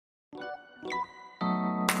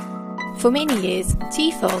For many years,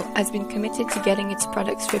 Tefal has been committed to getting its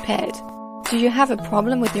products repaired. Do you have a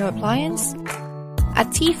problem with your appliance?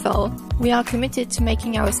 At Tefal, we are committed to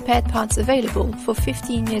making our spare parts available for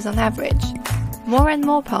 15 years on average. More and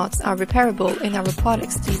more parts are repairable in our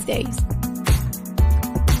products these days.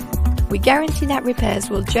 We guarantee that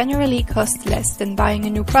repairs will generally cost less than buying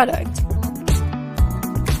a new product.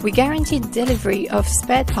 We guarantee delivery of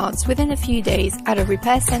spare parts within a few days at a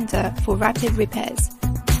repair center for rapid repairs.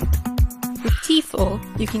 With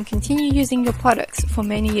Tefal, you can continue using your products for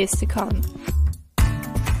many years to come.